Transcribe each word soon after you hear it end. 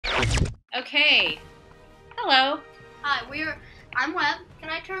Okay. Hello. Hi, I'm Webb. Can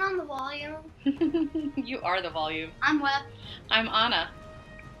I turn on the volume? You are the volume. I'm Webb. I'm Anna.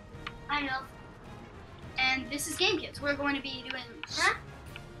 I'm Elf. And this is Game Kids. We're going to be doing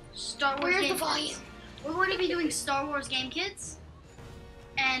Star Wars Where's Game the volume? Kids. We're going to be doing Star Wars Game Kids.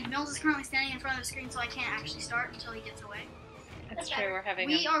 And Mills is currently standing in front of the screen, so I can't actually start until he gets away. That's true. We're having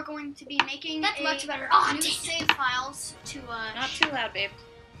We are going to be making much better. new save files to Not too loud, babe.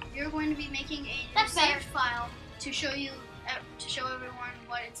 We're going to be making a new That's better. save file to show everyone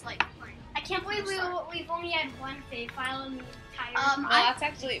what it's like playing. I can't believe we've only had one save file in the entire Well, that's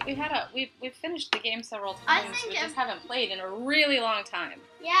actually we've finished the game several I times. think We just haven't played in a really long time.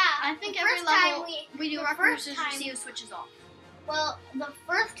 Yeah, I think the every first level time we do the rock, paper, first scissors, time- see who switches off. Well, the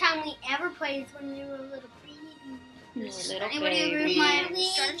first time we ever played is when we were a little baby. Little Anybody agree with baby. my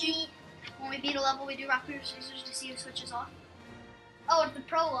strategy? When we beat a level, we do rock, paper, scissors to see who switches off. Oh, it's the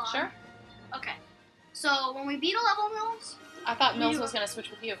prologue. Sure. Okay. So when we beat a level, Mills. I thought Mills was gonna switch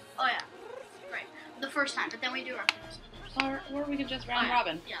with you, Oh yeah. Right. The first time, but then we do rock, paper, scissors. or we could just round Oh, yeah.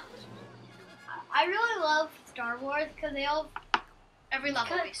 robin. Yeah. I really love Star Wars because they all. Every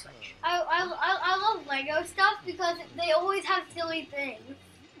level we switch. I love Lego stuff because they always have silly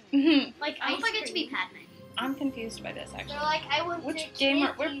things. Like I hope ice I get to be cream. Padme. I'm confused by this actually. They're like, I want Which to game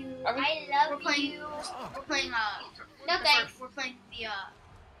kiss you. are we- I love We're playing. you. We're playing. No thanks. We're playing the.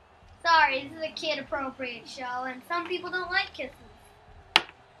 Sorry, this is a kid-appropriate show, and some people don't like kisses.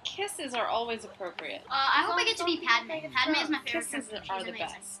 Kisses are always appropriate. I hope I get to be Padme. Padme is my favorite Kisses character. are She's the amazing.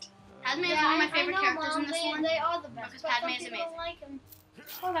 best. Padme is Yeah, one of my favorite I know, characters Mom, in this they, one. They are the best. Because but Padme some is people amazing. don't like them.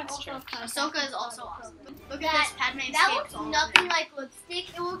 Oh, that's true. Ahsoka is also awesome. Look That- at this. Padme That escapes looks all nothing like lipstick.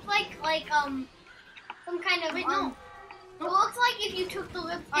 It looks like some kind of Wait, no. It looks like if you took the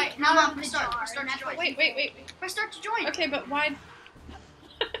lipstick Alright, now out Mom, of the press start. jar. Press start to join. Wait. Press start to join. Okay, but why?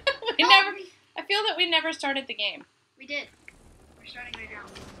 we Oh, never. I feel that we never started the game. We did. We're starting right now.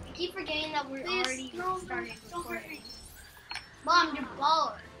 I keep forgetting that we're Please, already no, started don't hurt recording. me. Mom, you're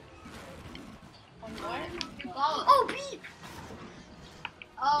baller. On what? You're baller. Oh, beep!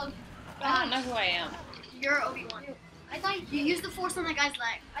 Oh, I don't know who I am. You're Obi-Wan. I thought You use the force on that guy's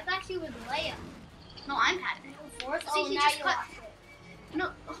leg. I thought she was Leia. No, I'm Padme. Force? See, Oh, he now just you cut- lost it. No,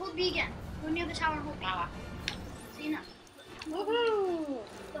 hold B again. Go near the tower and hold B. Ah. See, no. Woohoo!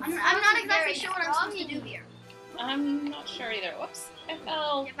 I'm not exactly sure what I'm supposed to do here. I'm not sure either. Whoops! I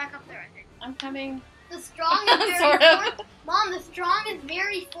fell. Get back up there, I think. I'm coming. The strong is very Sort of. forced. Mom, the strong is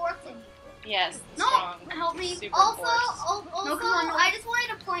very forcing. Yes. No, strong. help me. Super Also, force. also, come on, no. I just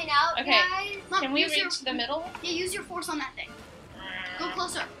wanted to point out, Okay. guys. Mom, Can we use reach the middle? Yeah, use your force on that thing. Go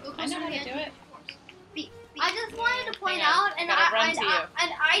closer. Go I closer know how the to do edge. it. B. I just wanted to point Hang on. out, and Gotta run and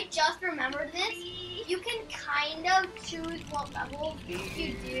to I just remembered this. You can kind of choose what levels you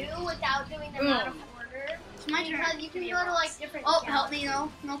do without doing them out of order. It's my turn. Because you can go to like different. Oh, galaxies. help me,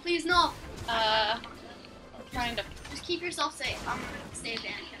 no. No, please, no. I'm trying to. Just keep yourself safe. I'm gonna save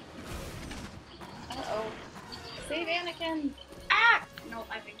Anakin. Uh-oh. Save Anakin. Ah! No,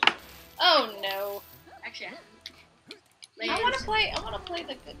 I think. Oh no. Actually, I want to play. I want to play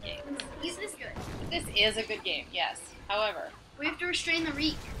the good game. This is good. This is a good game. Yes. However, We have to restrain the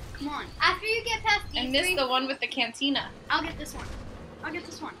reek. Come on. After you get past these I missed three, the one with the cantina. I'll get this one. I'll get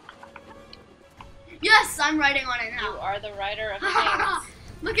this one. Yes, I'm writing on it You now. are the writer of the games.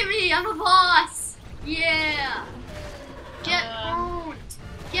 Look at me, I'm a boss. Yeah. Get Um, owned.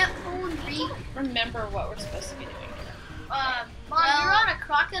 Get owned, reek. Remember what we're supposed to be doing. Mom, well, you're on a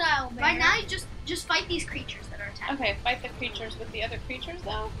crocodile bear. Right now, you just fight these creatures that are attacking. Okay, fight the creatures with the other creatures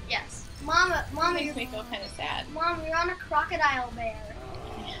though. Yes. Mom, That makes you're, me feel kind of sad. Mom, you're on a crocodile bear.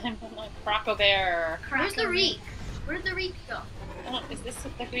 I'm like Croco Bear. Where's the reek? Where did the reek go? Oh, is this the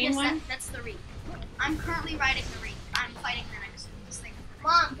green Yes, one? that's the reek. I'm currently riding the reek. I'm fighting the next this thing.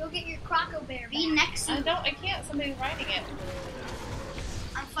 Mom, go get your croco bear. Be back. next. I can't. Somebody's riding it.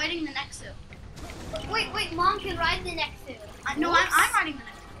 I'm fighting the Nexu. Wait, Mom can ride the Nexu. No, I'm riding the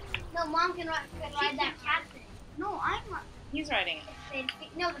Nexu. No, Mom can ride that cat thing. No, I'm. He's riding it.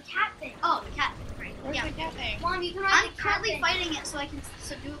 No, the cat thing. Oh, the cat. Right. Where's Yeah. the cat thing? Mom, you can ride I'm the cat currently thing. fighting it so I can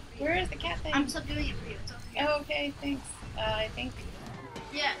subdue it for you. Where is the cat thing? I'm subduing it for you. It's over here. Oh, okay, thanks. I think.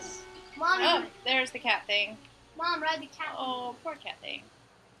 Yes. Mom, Oh, there's the cat thing. Mom, ride the cat thing. Oh, poor cat thing.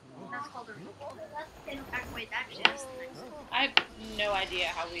 That's called a reek. That's Wait, actually, that's the next one. I have no idea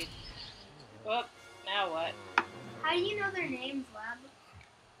how we. Oh, now what? How do you know their names, Webb?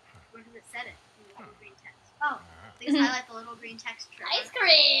 Where does it set it? In the little green text. Oh. Please highlight the little green text. Trevor. Ice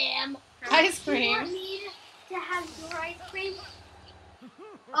cream. Trevor. Ice Do you want cream. me to have your ice cream?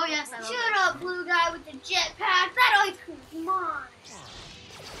 Oh yes, I love Shut it. up, blue guy with the jetpack. That ice cream's mine.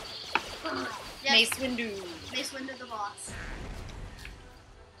 Yep. Mace Windu. Mace Windu the boss.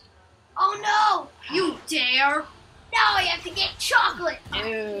 Oh no! You dare? Now I have to get chocolate. I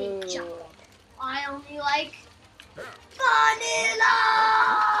Ew. hate chocolate. I only like vanilla.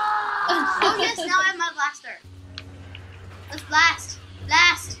 Oh yes, now I have my blaster. Let's blast.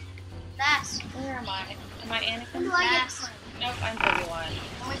 Blast. Blast. Where am I? Am I Who Anakin? do I get Blast. to play? Nope, I'm Obi-Wan.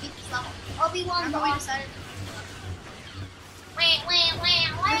 When we beat this level. Obi-Wan Remember we boss. decided Wah, wah,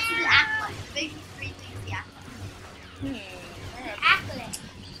 wah, this is the wah. acolyte. The big green thing is the acolyte. Acolyte.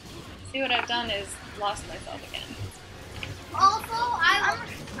 See what I've done is lost myself again. Also, I'm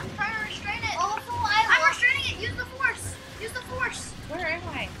trying to restrain it. Also, I'm restraining it. Use the force. Use the force. Where am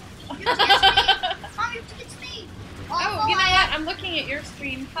I? You have to get to me. Mom, you have to get to me. Oh, you know what? I'm looking at your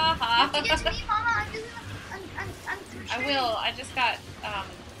stream. You have to get to Haha. me, Mama. I'm using I'm I restraining will. I just got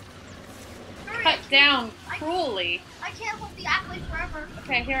Hurry, cut down cruelly. I can't hold the acolyte forever.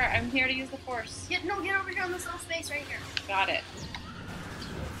 Okay, here. I'm here to use the force. Get over here on this little space right here. Got it.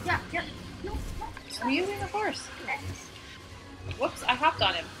 Yeah. No. I'm using the force. Whoops! I hopped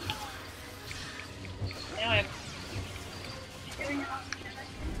on him. Now I'm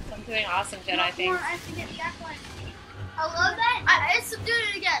doing awesome Jedi things. I have to get the acolyte. I love that. I subdued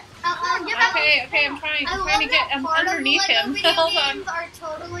it again. Okay. I'm trying to get him underneath him. Hold on. Games are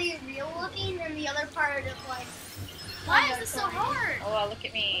totally real looking, and the other part is like. Why is this so hard? Oh, well, look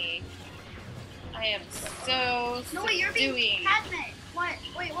at me. I am so No, wait, you're being doing. Padme. What?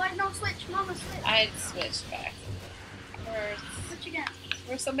 Wait, what? No, switch. Mama, switch. I switched back. Switch again.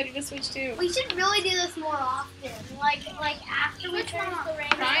 Where's somebody to switch to? We should really do this more often. Like after we Switch, finish Mama. the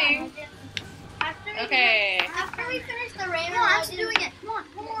Rainbow Trying. Legends. Okay. After we finish the Come Rainbow on, I'm Legends doing it. Come on,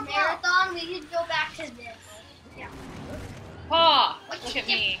 one more marathon, we should go back to this. Paw! Look at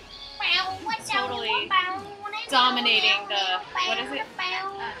me. Totally dominating the- what is it?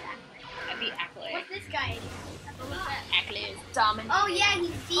 The acolyte. What's this guy? Acolyte is dominating. Oh yeah,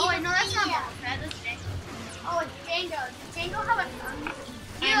 he's Steve. Oh, wait, no, that's not yeah. Boba Fett. That's Django. Oh, it's Django. Does Django have a tongue?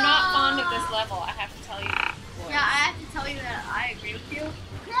 I'm not fond of this level, I have to tell you. Yeah, I have to tell you that I agree with you.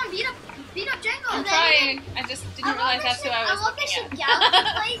 Come on, beat up Django. I'm trying. I just didn't realize that's who I was love the looking at.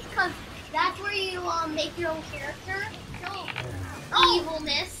 Galaxy place because that's where you make your own character. Show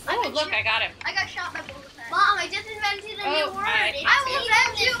evilness. Oh, look, I got him. I got shot by Boba Fett. Mom, I just invented a new Oh, word. I It's can't I will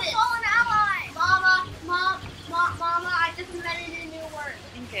avenge you, evilness. fallen ally. Mama, I just invented a new word.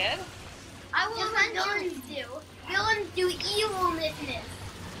 You did? I will Just what avenge you. villains do. Villains do evilness.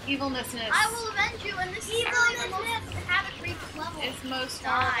 Evilnessness I will avenge you, and this is really the most havoc reach level. is most Die.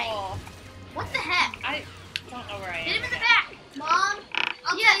 horrible. What the heck? I don't know where I am. Get him in the again. back. Mom,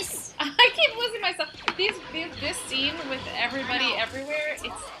 Yes. I keep losing myself. This scene with everybody I know. everywhere,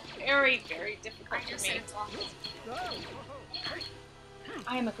 it's very, very difficult I for just said me. it's awful.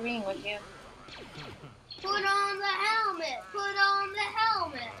 I am agreeing with you. put on the helmet. Put on the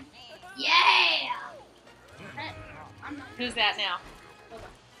helmet. Yeah. I'm not. Who's that now?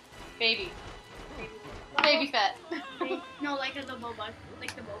 Baby. Baby Fett. No, like the Boba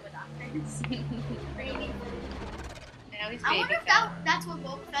doctors. Baby. Now he's I Baby wonder if Fett. that's what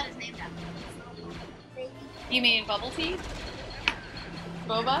Boba Fett is named after. Baby. You mean Bubble Tea?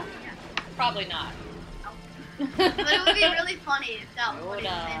 Boba? Probably not. But it would be really funny if that was what he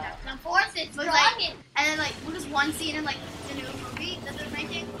was Yoda. named after. The force is But strong. like, and then like, what is one scene in like the new movie that they're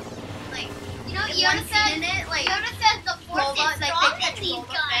making? Like, You know, one Yoda says, scene in it, like Yoda says the force Boba, is like strong they in catch these Boba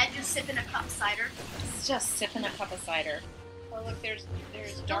guns. Fett just sipping a cup of cider. It's just sipping a cup of cider. Oh look, there's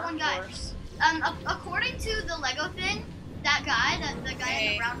Dark one guy. Horse. According to the Lego thing, that guy, the guy in Hey,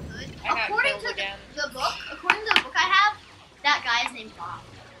 the brown hood, I got according killed to again. the book, according to the book I have, that guy is named Bob.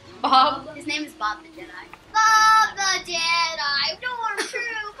 Bob? His name is Bob the Jedi. Bob the Jedi,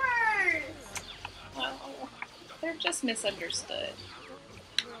 Stormtroopers. Well, they're just misunderstood.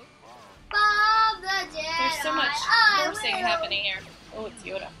 Bob the Jedi. There's so much I forcing will. happening here. Oh, it's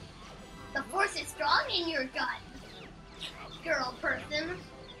Yoda. The force is strong in your gun, girl person.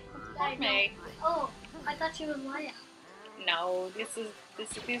 May. Oh, I thought she was Leia. No, these are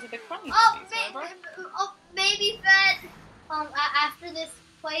the crummy Oh, movies, remember? Baby Fett. After this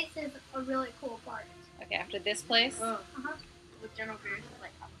place is a really cool part. Okay, after this place. Uh-huh. With General Grievous is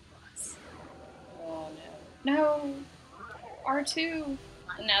like up plus. Oh no. No! R2!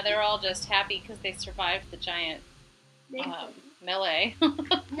 Now they're all just happy because they survived the giant Big melee.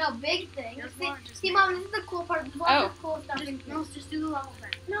 No, big thing. There's See, more, just see, big. Mom, this is the cool part. This is Oh. the cool stuff. Just do the level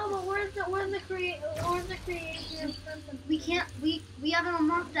thing. No, but where's the creative person? We can't. We haven't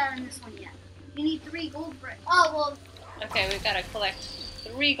unlocked that in this one yet. You need 3 gold bricks, Oh well. Okay, we've got to collect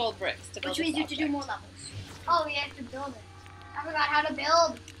 3 gold bricks to build which means you this have to do more object. levels. Oh, we have to build it. I forgot how to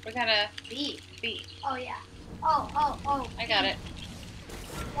build. We gotta B. B. Oh yeah. Oh. I got it.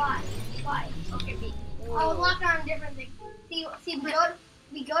 Why? Okay, B. Oh, lock on different things. See,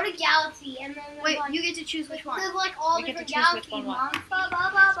 we go to Galaxy, and then there's Wait, like, you get to choose which one. there's like all We get to different choose which galaxies. one what.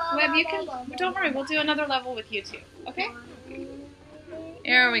 Mom. Webb, you can. Don't worry, we'll do another level with you two. Okay?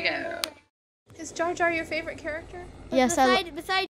 Here we go. Is Jar Jar your favorite character? Yes, Besides